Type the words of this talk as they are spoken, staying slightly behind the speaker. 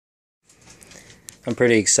I'm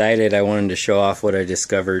pretty excited. I wanted to show off what I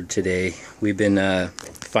discovered today. We've been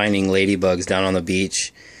finding ladybugs down on the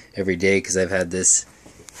beach every day because I've had this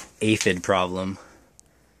aphid problem.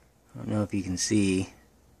 I don't know if you can see,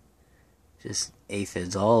 just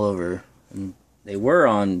aphids all over. And they were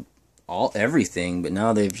on everything, but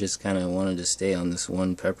now they've just kind of wanted to stay on this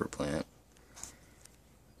one pepper plant.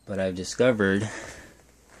 But I've discovered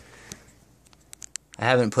I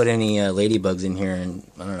haven't put any ladybugs in here in,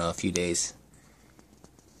 I don't know, a few days.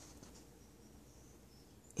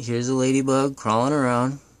 Here's a ladybug crawling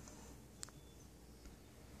around.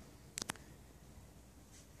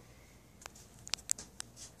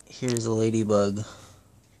 Here's a ladybug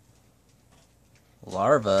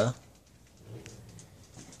larva.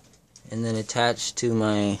 And then attached to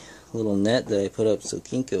my little net that I put up so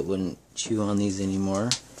Kinka wouldn't chew on these anymore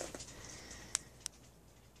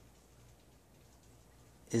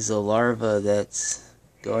is a larva that's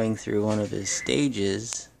going through one of his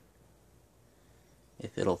stages.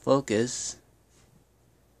 If it'll focus.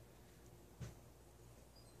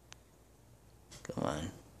 Come on.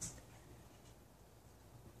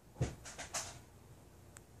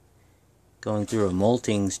 Going through a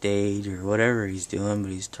molting stage or whatever he's doing,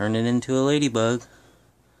 but he's turning into a ladybug.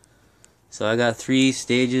 So I got 3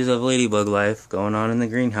 stages of ladybug life going on in the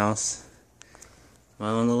greenhouse. My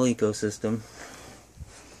own little ecosystem.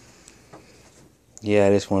 Yeah, I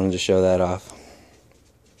just wanted to show that off.